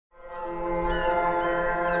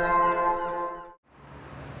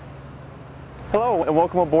Hello and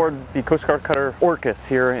welcome aboard the Coast Guard cutter Orcas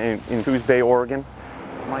here in Coos Bay, Oregon.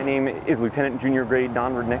 My name is Lieutenant Junior Grade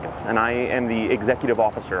Don Rudnickus and I am the executive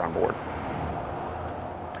officer on board.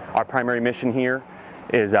 Our primary mission here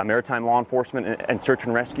is maritime law enforcement and search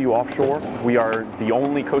and rescue offshore. We are the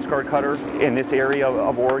only Coast Guard cutter in this area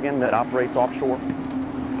of Oregon that operates offshore.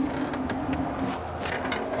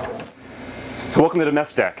 So welcome to the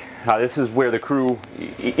mess deck. This is where the crew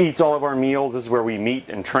eats all of our meals. This is where we meet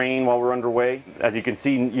and train while we're underway. As you can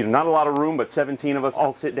see, not a lot of room, but 17 of us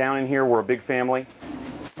all sit down in here. We're a big family.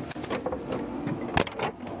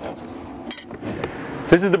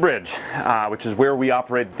 This is the bridge, which is where we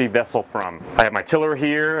operate the vessel from. I have my tiller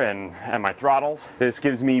here and my throttles. This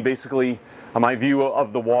gives me basically my view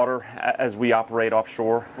of the water as we operate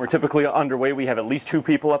offshore. We're typically underway. We have at least 2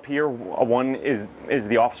 people up here. One is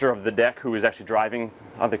the officer of the deck who is actually driving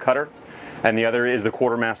the cutter, and the other is the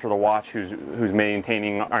quartermaster of the watch who's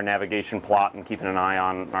maintaining our navigation plot and keeping an eye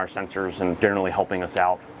on our sensors and generally helping us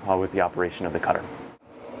out with the operation of the cutter.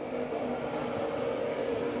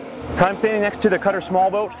 So I'm standing next to the cutter small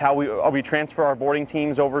boat. It's how we transfer our boarding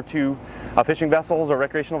teams over to fishing vessels or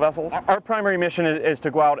recreational vessels. Our primary mission is to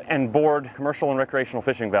go out and board commercial and recreational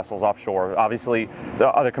fishing vessels offshore. Obviously,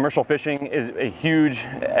 the commercial fishing is a huge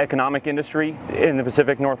economic industry in the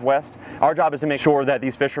Pacific Northwest. Our job is to make sure that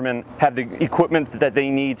these fishermen have the equipment that they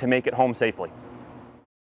need to make it home safely.